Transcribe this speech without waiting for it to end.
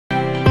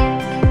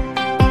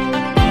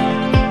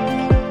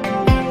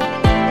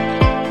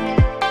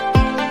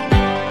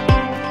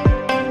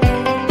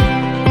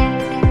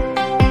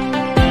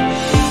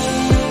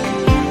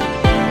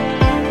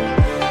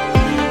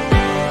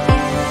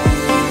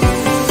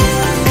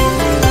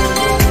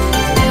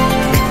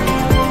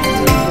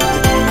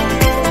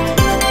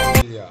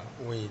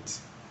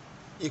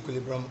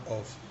equilibrium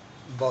of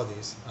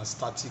bodies and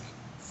static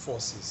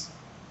forces.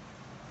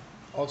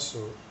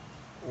 Also,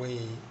 we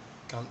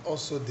can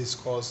also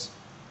discuss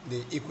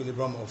the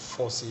equilibrium of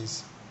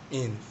forces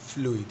in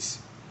fluids,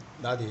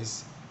 that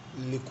is,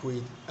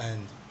 liquid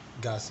and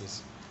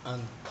gases.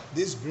 And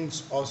this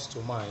brings us to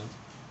mind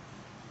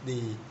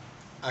the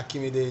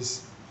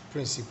Archimedes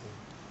Principle,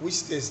 which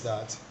states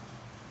that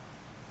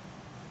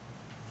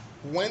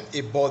when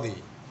a body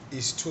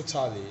is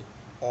totally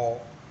or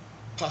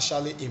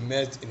partially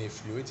immersed in a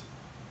fluid,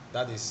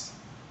 that is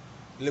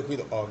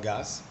liquid or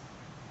gas,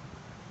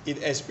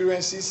 it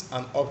experiences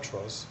an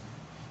upthrust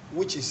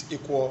which is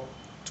equal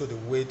to the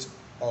weight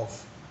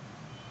of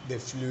the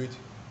fluid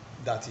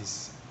that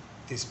is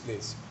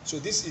displaced. So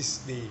this is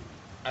the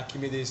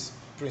Archimedes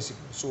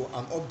Principle. So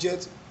an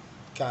object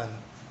can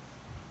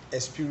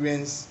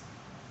experience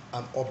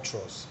an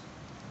upthrust,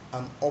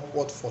 an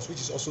upward force, which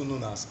is also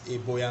known as a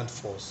buoyant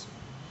force,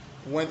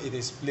 when it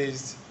is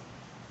placed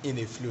in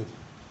a fluid.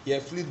 Here,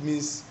 fluid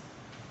means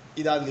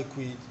either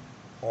liquid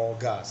or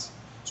gas.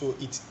 So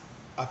it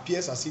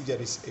appears as if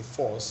there is a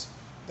force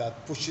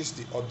that pushes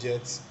the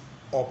object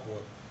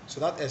upward. So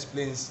that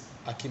explains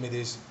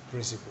Archimedes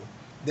Principle.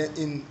 Then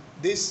in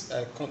this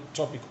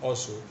topic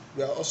also,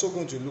 we are also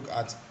going to look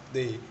at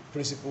the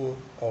principle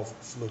of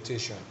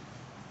flotation.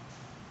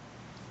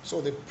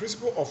 So the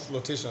principle of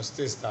flotation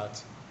states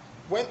that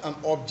when an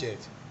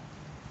object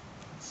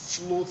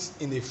floats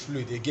in a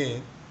fluid,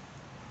 again,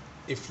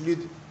 a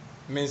fluid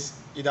means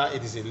either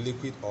it is a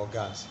liquid or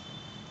gas.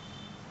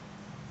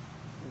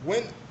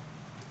 When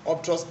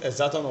upthrust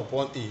exerted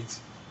upon it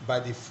by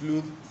the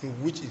fluid in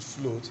which it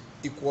floats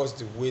equals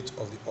the weight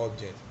of the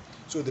object.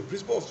 So the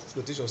principle of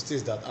flotation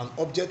states that an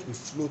object will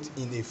float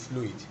in a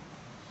fluid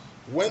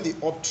when the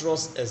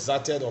upthrust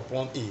exerted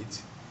upon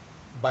it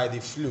by the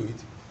fluid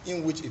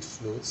in which it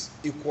floats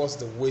equals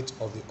the weight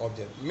of the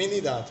object.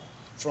 Meaning that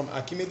from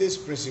Archimedes'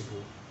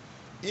 principle,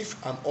 if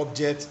the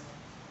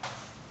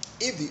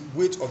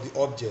weight of the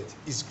object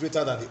is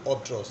greater than the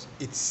upthrust,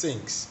 it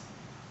sinks.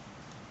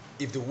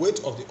 If the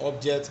weight of the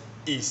object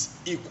is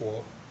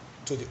equal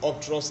to the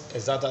upthrust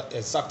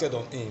exerted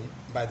on it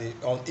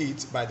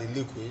by the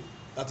liquid,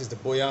 that is the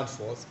buoyant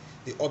force,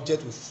 the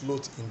object will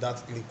float in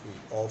that liquid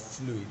or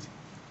fluid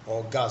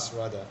or gas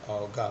rather,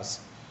 or gas.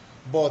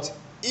 But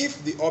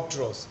if the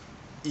upthrust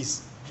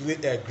is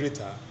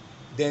greater,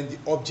 then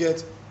the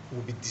object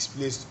will be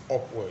displaced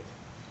upward.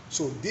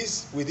 So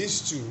with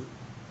these two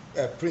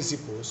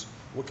principles,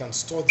 we can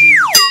study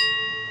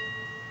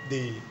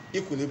the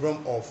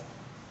equilibrium of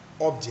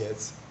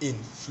objects in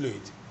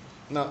fluid.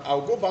 Now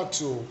I'll go back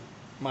to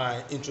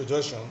my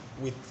introduction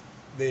with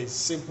the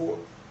simple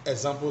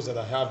examples that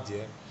I have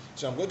there.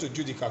 So I'm going to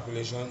do the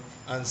calculation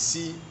and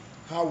see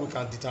how we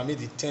can determine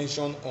the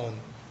tension on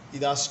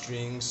either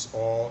strings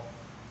or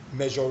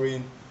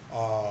measuring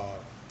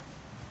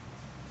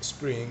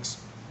springs,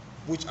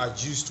 which are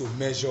used to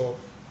measure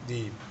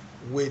the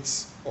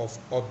weights of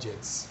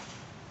objects.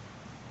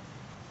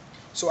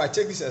 So I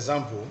take this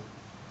example: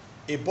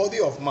 a body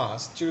of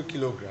mass 3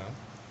 kg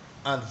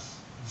and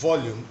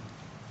volume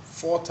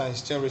 4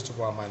 times 10 raised to the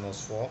power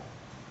minus 4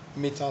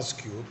 meters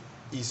cubed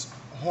is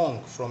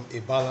hung from a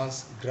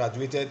balance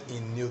graduated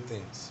in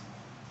newtons.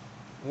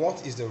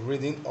 What is the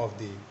reading of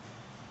the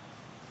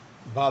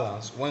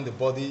balance when the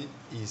body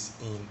is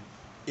in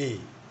A,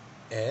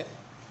 air,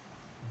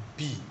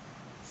 B,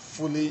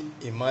 fully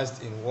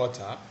immersed in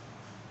water,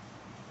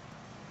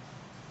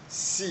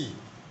 C,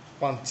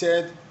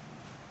 1/3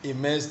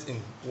 immersed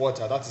in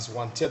water, that is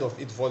 1/3 of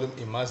its volume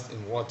immersed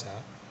in water,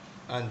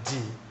 and D,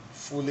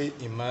 fully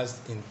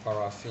immersed in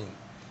paraffin.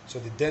 So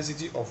the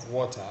density of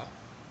water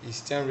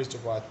is 10 raised to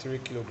the power 3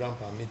 kg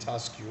per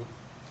meters cube.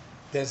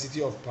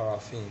 Density of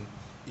paraffin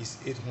is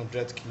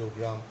 800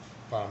 kg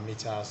per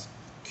meters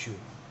cube.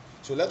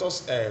 So let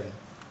us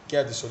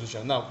get the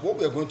solution. Now what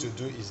we are going to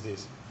do is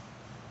this.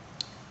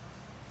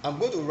 I'm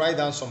going to write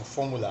down some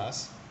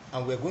formulas,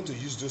 and we're going to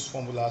use those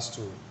formulas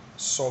to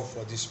solve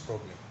for this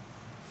problem.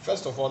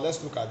 First of all,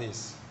 let's look at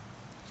this.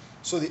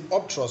 So the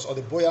upthrust, or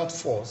the buoyant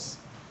force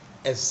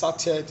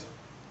exerted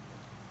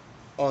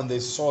on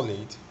the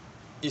solid,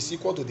 is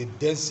equal to the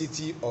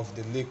density of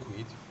the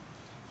liquid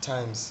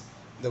times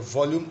the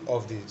volume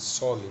of the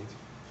solid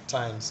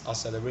times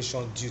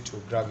acceleration due to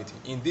gravity.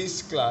 In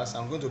this class,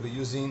 I'm going to be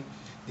using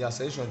the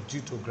acceleration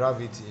due to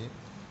gravity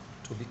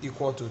to be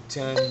equal to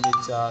 10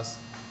 meters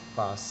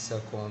per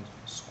second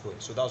square.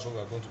 So that's what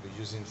we're going to be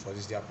using for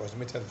this, the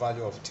approximated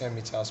value of 10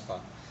 meters per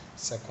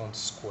second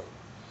square.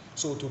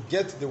 So to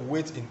get the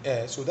weight in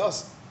air, so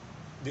that's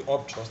the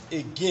upthrust.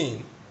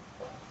 Again,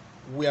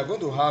 we are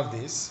going to have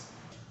this.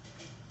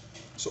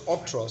 So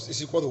upthrust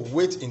is equal to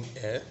weight in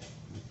air,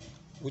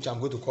 which I'm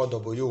going to call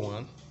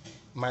W1,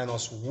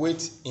 minus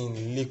weight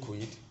in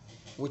liquid,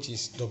 which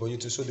is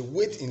W2. So the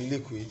weight in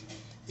liquid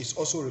is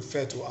also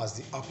referred to as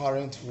the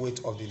apparent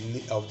weight of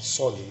the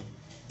solid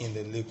in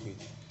the liquid.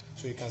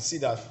 So you can see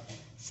that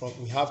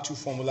we have two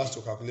formulas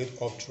to calculate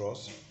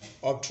upthrust.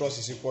 Upthrust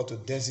is equal to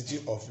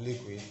density of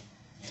liquid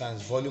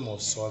times volume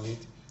of solid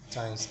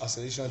times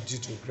acceleration due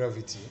to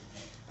gravity.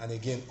 And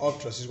again,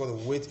 upthrust is equal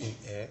to weight in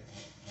air,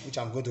 which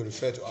I'm going to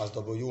refer to as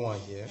W1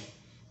 here,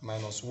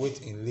 minus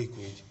weight in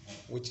liquid,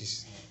 which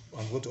is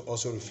I'm going to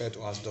also refer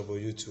to as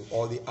W2,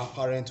 or the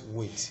apparent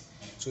weight.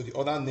 So the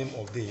other name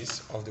of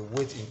this, of the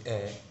weight in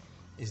air,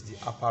 is the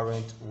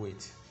apparent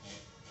weight.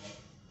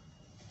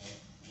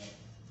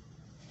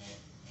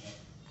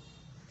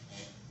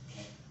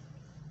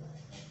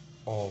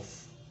 Of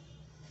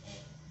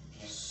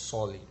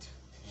solid.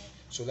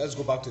 So let's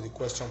go back to the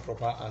question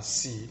proper and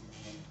see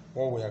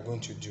what we are going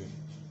to do.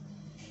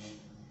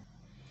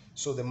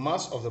 So the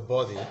mass of the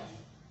body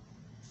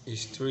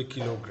is 3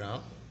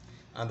 kilograms,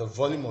 and the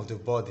volume of the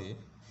body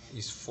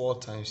is 4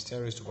 times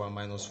 10 raised to the power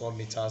minus 4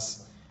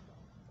 meters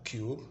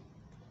cube.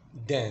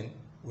 Then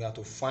we have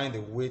to find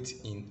the weight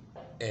in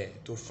air.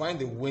 To find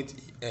the weight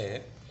in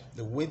air,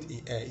 the weight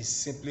in air is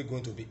simply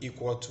going to be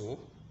equal to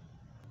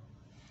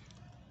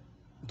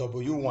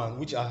W1,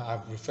 which I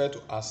have referred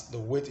to as the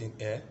weight in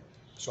air.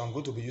 So I'm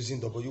going to be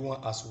using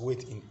W1 as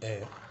weight in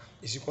air,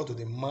 is equal to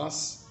the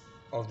mass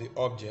of the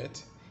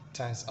object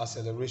times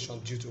acceleration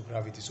due to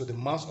gravity. So the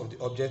mass of the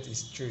object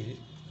is 3.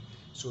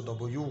 So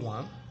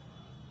W1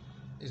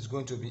 is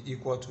going to be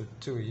equal to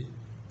 3.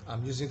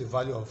 I'm using the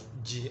value of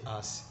G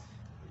as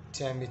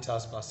 10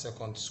 meters per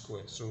second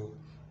square. So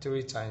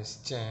 3 times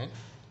 10.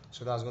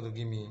 So that's going to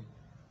give me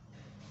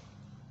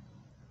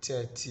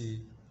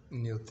 30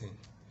 Newton.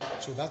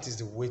 So that is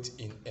the weight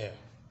in air.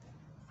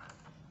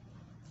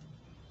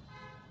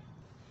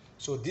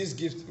 So this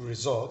gives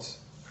results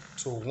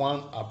to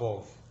one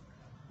above,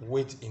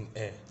 weight in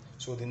air.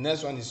 So the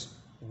next one is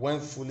when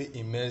fully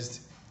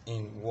immersed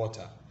in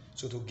water.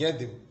 So to get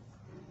the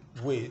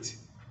weight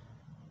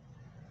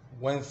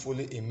when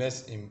fully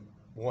immersed in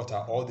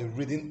water, or the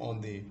reading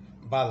on the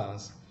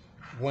balance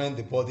when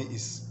the body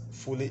is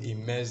fully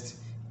immersed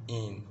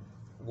in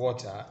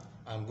water,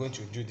 I'm going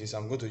to do this.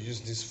 I'm going to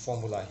use this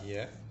formula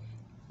here.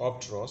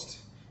 Upthrust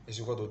is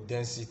equal to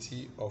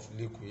density of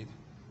liquid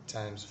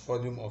times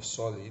volume of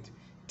solid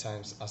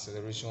times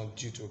acceleration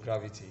due to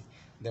gravity.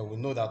 Then we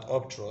know that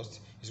upthrust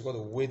is equal to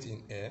weight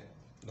in air,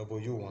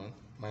 W1,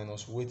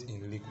 minus weight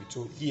in liquid.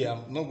 So here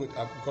I'm not going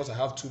to, because I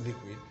have 2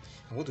 liquid,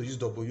 I'm going to use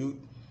W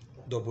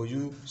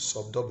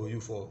sub W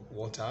for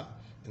water,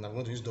 and I'm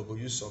going to use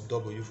W sub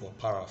W for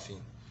paraffin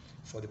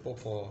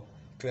for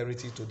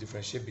clarity to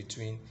differentiate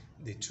between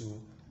the 2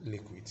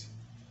 liquids.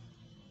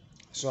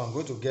 So I'm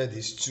going to get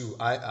this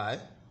 2II.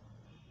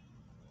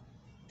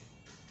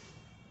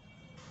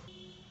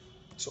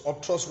 So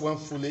upthrust when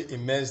fully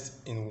immersed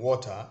in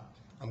water,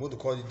 I'm going to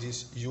call it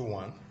this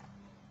U1,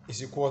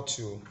 is equal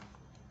to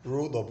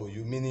rho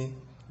W, meaning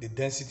the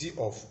density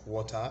of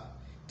water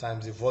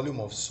times the volume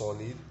of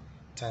solid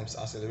times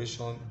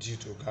acceleration due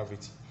to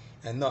gravity.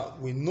 And now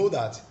we know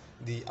that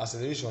the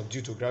acceleration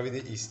due to gravity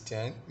is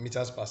 10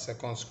 meters per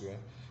second square.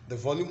 The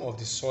volume of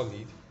the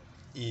solid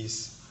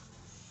is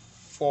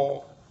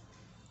 4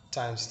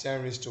 times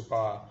 10 raised to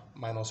power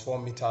minus 4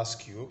 meters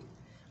cube,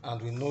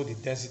 and we know the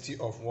density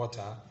of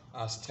water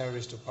as 10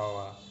 raised to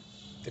power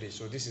 3.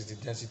 So this is the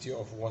density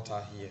of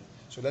water here.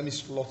 So let me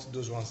slot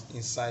those ones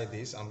inside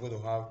this. I'm going to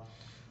have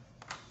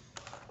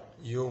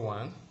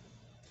U1.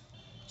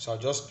 So I'll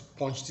just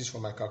punch this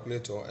from my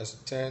calculator as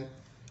 10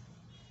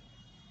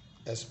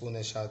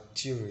 exponential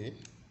 3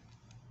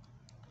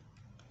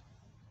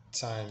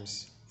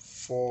 times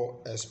 4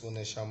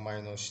 exponential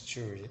minus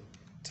 3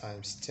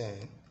 times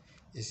 10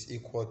 is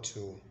equal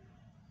to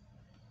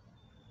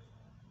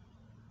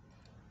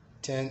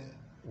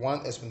 1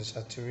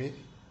 exponential 3,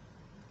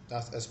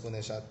 that's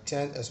exponential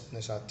 10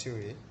 exponential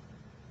 3,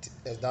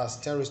 that's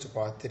 10 raised to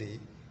power 3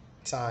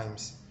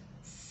 times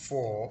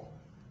 4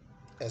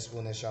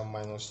 exponential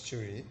minus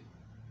 3,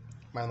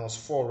 minus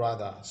 4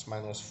 rather, it's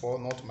minus 4,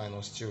 not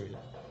minus 3,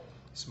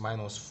 it's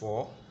minus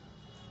 4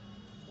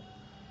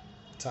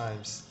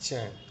 times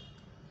 10.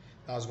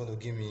 That's going to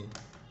give me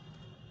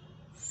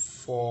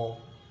 4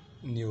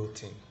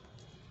 Newton.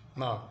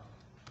 Now,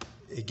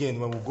 again,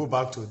 when we go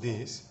back to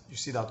this, you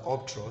see that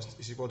upthrust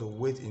is equal to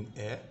weight in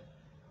air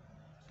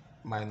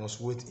minus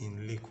weight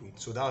in liquid.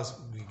 So that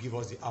will give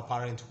us the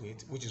apparent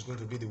weight, which is going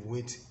to be the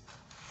weight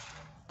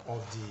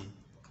of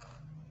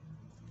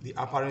the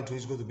apparent weight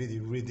is going to be the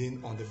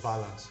reading on the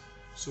balance.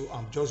 So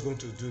I'm just going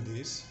to do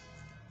this.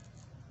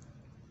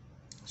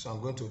 So I'm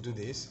going to do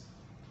this.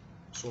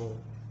 So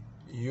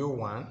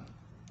U1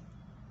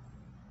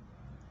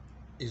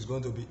 is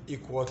going to be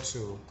equal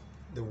to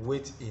the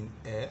weight in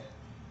air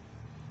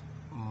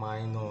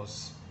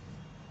minus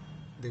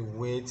the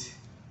weight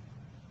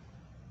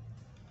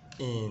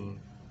in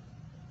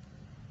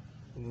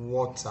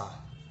water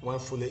when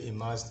fully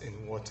immersed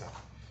in water.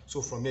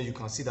 So from here you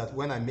can see that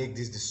when I make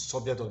this the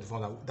subject of the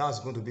formula, that's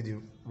going to be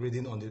the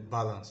reading on the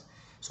balance.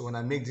 So when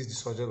I make this the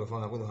subject of the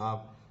formula, I'm going to have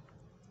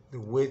the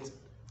weight,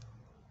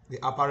 the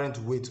apparent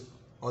weight,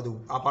 or the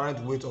apparent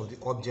weight of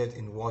the object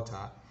in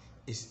water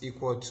is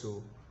equal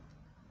to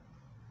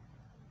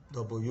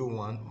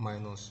W1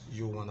 minus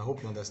U1. I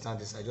hope you understand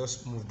this. I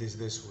just moved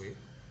this way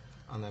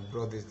and I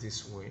brought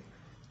this way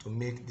to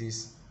make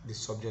this the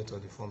subject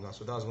of the formula.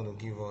 So that's going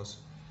to give us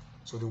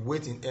So the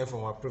weight in air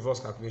from our previous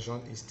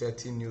calculation is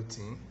 30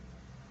 Newton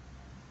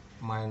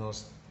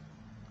minus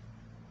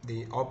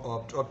the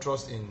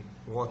upthrust in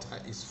water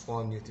is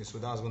 4 Newton. So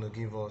that's going to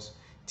give us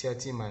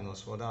 30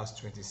 minus 4, that's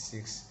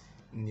 26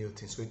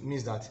 Newton. So it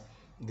means that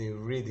the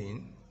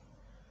reading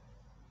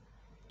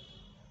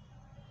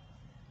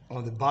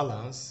on the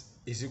balance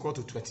is equal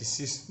to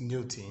 26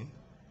 Newton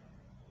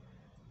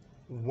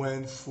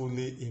when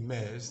fully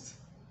immersed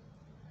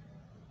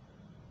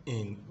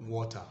in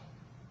water.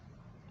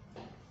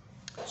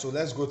 So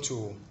let's go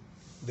to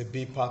the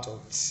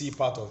C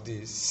part of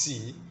this.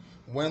 C,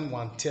 when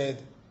 1/3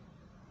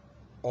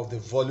 of the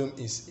volume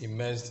is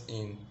immersed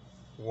in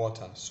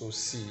water. So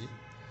C,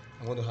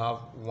 I'm going to have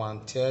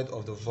 1/3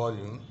 of the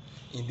volume.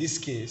 In this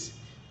case,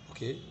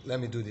 okay, let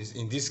me do this.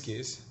 In this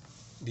case,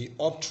 the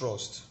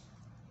upthrust,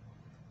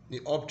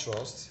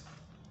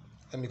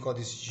 let me call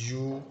this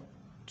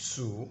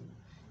U2,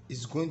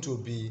 is going to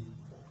be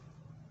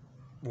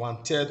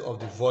 1/3 of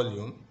the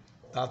volume,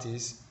 that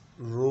is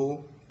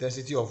rho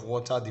density of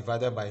water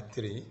divided by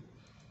 3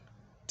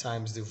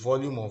 times the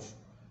volume of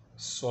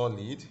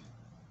solid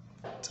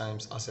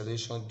times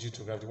acceleration due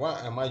to gravity. Why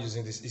am I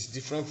using this? It's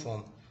different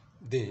from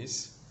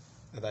this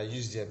that I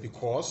used here,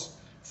 because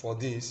for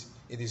this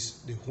it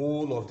is the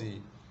whole of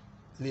the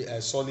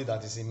solid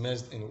that is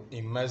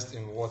immersed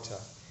in water.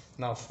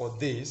 Now for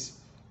this,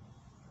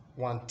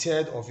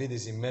 1/3 of it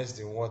is immersed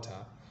in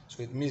water,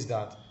 so it means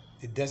that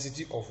the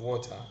density of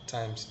water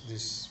times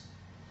this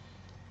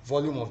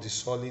volume of the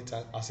solid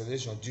times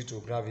acceleration due to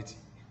gravity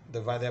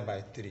divided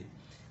by 3.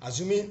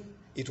 Assuming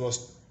it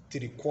was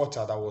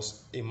 3/4 that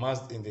was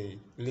immersed in the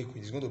liquid,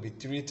 it's going to be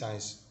 3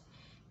 times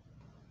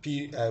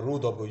rho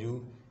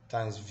W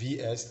times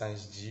Vs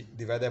times G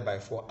divided by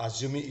 4,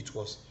 assuming it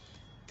was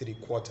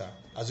 3/4.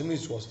 Assuming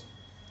it was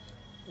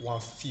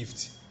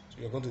 1/5, so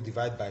you're going to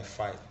divide by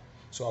 5.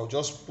 So I'll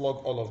just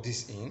plug all of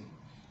this in.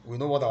 We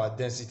know what our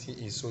density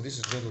is, so this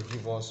is going to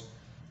give us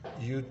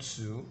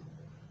U2.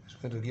 It's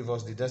going to give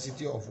us the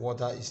density of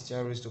water is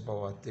 10 raised to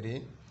power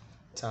 3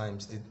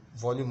 times the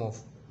volume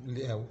of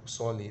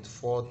solid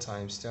 4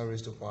 times 10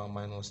 raised to power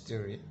minus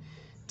 3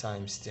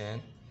 times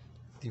 10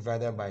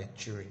 divided by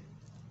 3.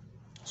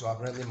 So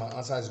apparently my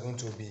answer is going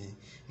to be,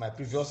 my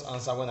previous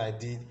answer when I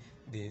did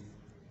the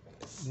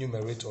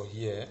numerator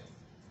here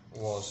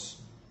was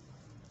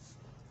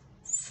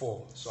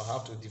 4. So I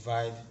have to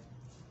divide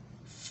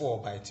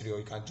 4 by 3, or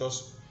you can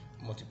just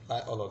multiply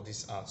all of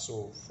this out.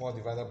 So 4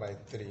 divided by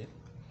 3,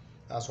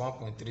 that's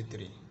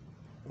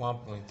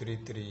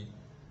 1.33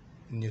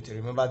 Newton.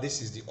 Remember,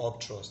 this is the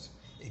upthrust.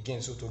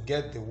 Again, so to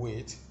get the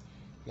weight,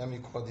 let me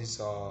call this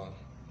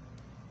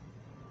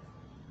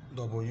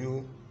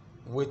W,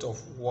 weight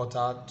of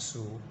water to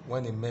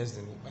when immersed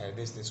in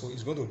this thing. So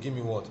it's going to give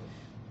me what?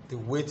 The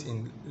weight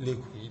in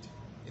liquid,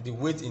 the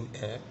weight in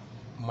air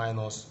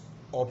minus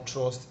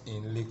upthrust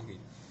in liquid.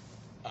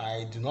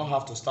 I do not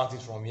have to start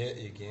it from here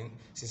again,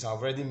 since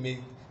I've already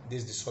made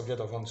this the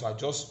subject of one. So I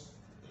just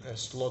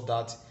slot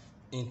that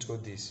into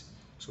this.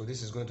 So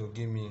this is going to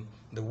give me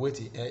the weight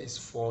in air is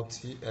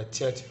 30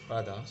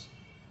 rather.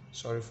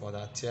 Sorry for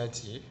that,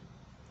 30.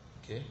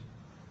 Okay,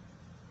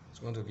 it's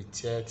going to be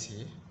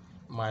 30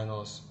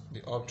 minus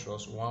the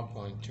upthrust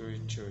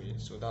 1.33.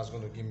 So that's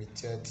going to give me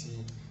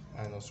 30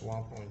 minus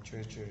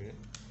 1.33.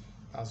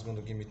 That's going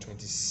to give me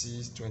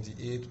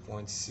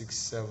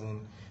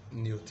 28.67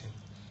 Newton.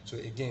 So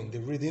again, the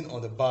reading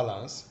on the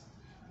balance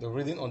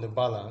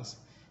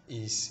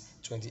is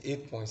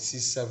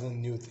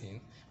 28.67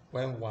 Newton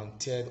when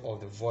 1/3 of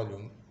the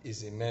volume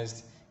is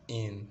immersed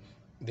in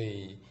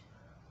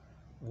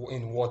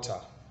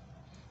water.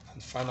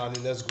 And finally,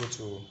 let's go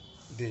to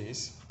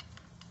this.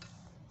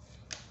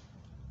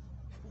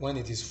 When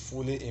it is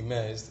fully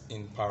immersed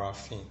in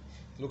paraffin,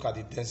 look at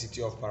the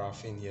density of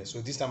paraffin here.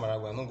 So this time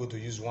around, we're not going to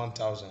use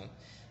 1000,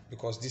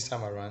 because this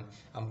time around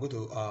I'm going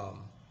to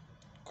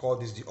call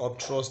this the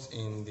upthrust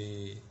in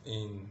the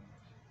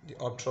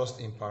upthrust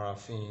in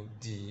paraffin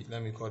D.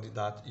 Let me call it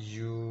that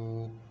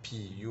U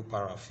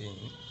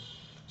paraffin.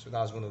 So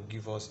that's going to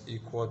give us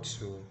equal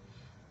to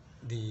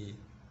the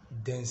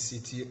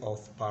density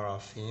of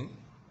paraffin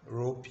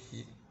rho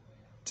P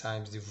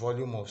times the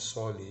volume of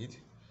solid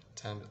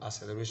times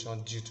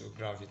acceleration due to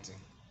gravity.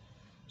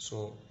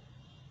 So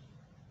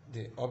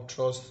the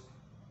upthrust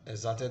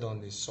exerted on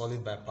the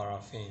solid by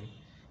paraffin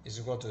is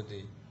equal to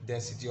the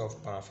density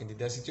of paraffin. The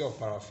density of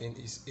paraffin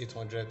is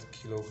 800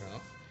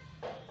 kilogram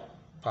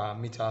per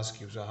meters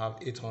cube. So I have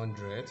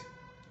 800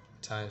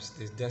 times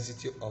the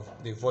density of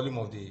the volume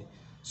of the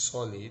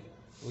solid,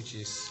 which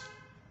is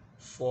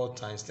 4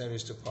 times 10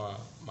 raised to power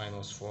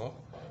minus 4.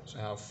 So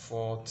I have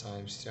 4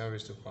 times 10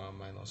 raised to power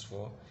minus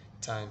 4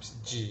 times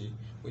G,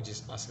 which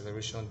is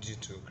acceleration due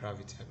to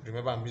gravity.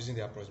 Remember, I'm using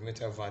the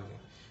approximated value.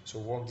 So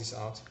work this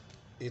out.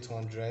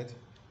 800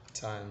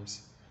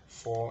 times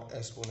 4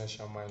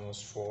 exponential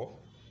minus 4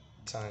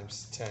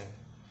 times 10.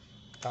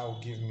 That will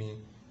give me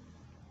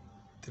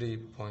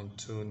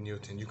 3.2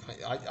 Newton. You can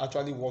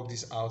actually work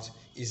this out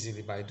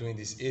easily by doing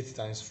this. 8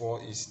 times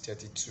 4 is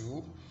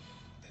 32.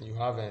 Then you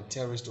have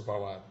 10 raised to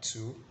power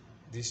 2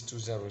 these two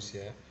zeros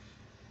here.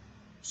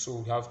 So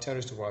we have 10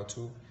 raised to the power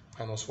 2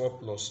 minus 4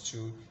 plus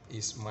 2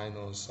 is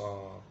minus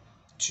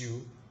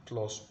 2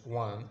 plus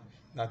 1,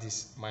 that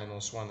is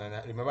minus 1.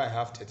 And remember I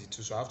have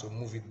 32, so I have to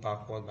move it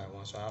backward by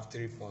 1, so I have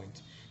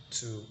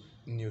 3.2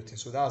 Newton.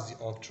 So that's the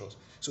upthrust.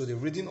 So the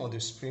reading on the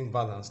spring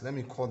balance, let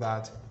me call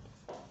that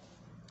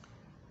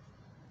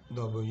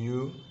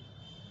W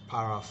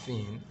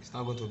paraffin, is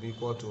now going to be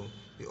equal to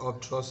the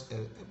upthrust,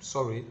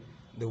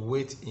 the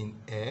weight in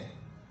air,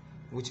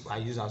 which I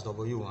use as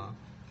W1,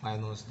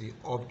 minus the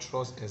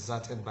upthrust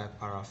exerted by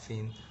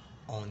paraffin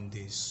on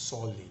the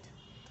solid.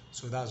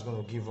 So that's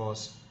going to give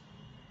us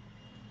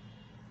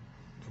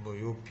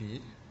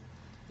WP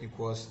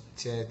equals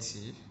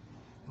 30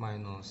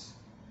 minus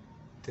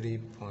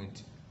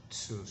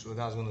 3.2. So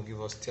that's going to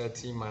give us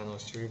 30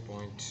 minus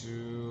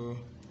 3.2.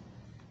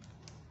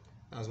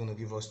 That's going to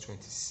give us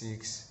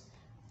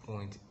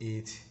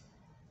 26.8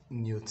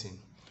 Newton.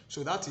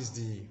 So that is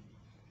the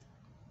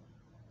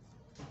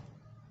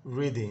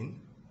reading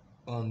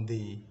on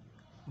the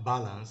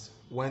balance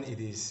when it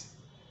is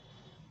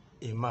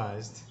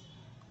immersed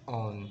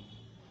on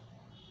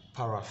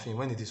paraffin,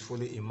 when it is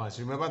fully immersed.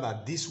 Remember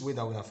that this weight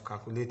that we have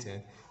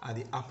calculated are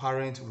the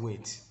apparent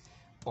weight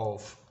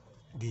of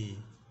the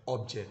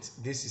object.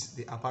 This is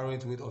the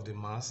apparent weight of the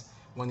mass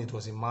when it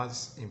was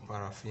immersed in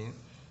paraffin.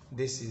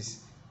 This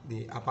is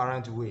the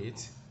apparent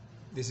weight.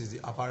 This is the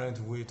apparent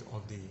weight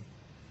of the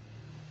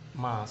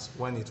mass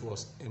when it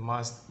was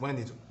immersed, when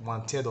it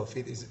 1/3 of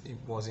it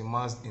was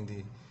immersed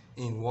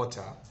in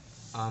water,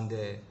 and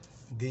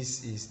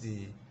this is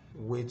the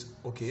weight.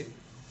 Okay,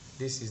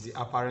 this is the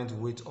apparent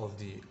weight of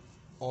the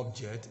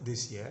object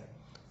this here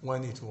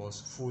when it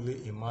was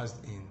fully immersed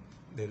in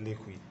the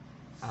liquid,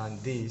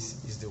 and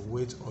this is the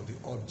weight of the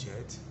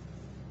object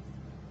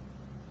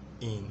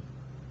in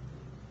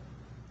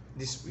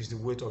this is the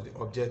weight of the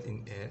object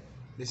in air.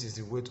 This is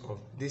the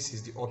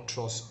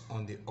upthrust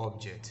on the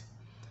object.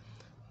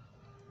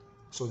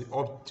 So the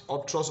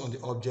upthrust on the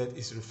object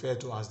is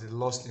referred to as the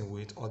loss in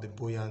weight or the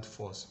buoyant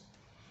force.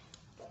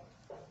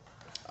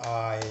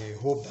 I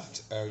hope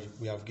that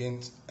we have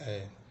gained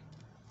a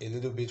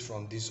little bit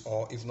from this,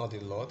 or if not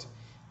a lot.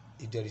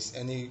 If there is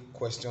any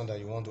question that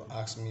you want to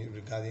ask me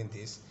regarding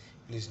this,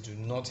 please do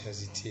not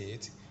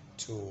hesitate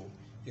to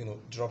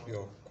drop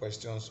your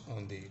questions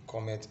on the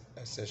comment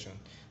section.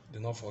 Do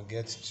not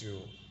forget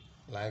to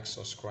like,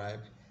 subscribe,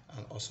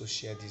 and also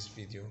share this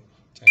video.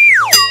 Thank you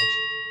very much.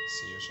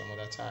 See you some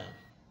other time.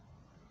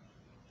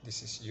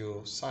 This is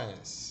your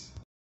science.